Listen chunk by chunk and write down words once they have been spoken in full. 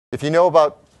If you know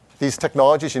about these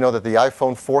technologies, you know that the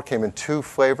iPhone 4 came in 2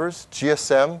 flavors,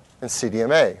 GSM and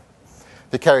CDMA. If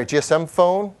you carry a GSM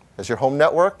phone as your home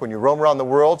network, when you roam around the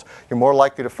world, you're more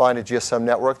likely to find a GSM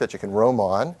network that you can roam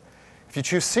on. If you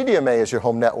choose CDMA as your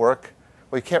home network,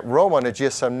 well, you can't roam on a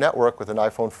GSM network with an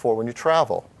iPhone 4 when you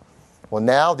travel. Well,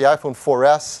 now the iPhone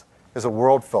 4S is a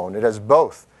world phone. It has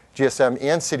both GSM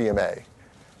and CDMA.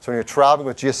 So when you're traveling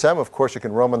with GSM, of course, you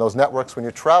can roam on those networks. When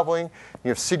you're traveling, and you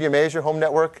have CDMA as your home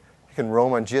network, you can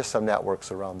roam on GSM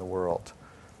networks around the world.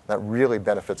 That really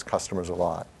benefits customers a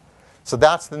lot. So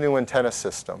that's the new antenna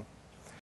system.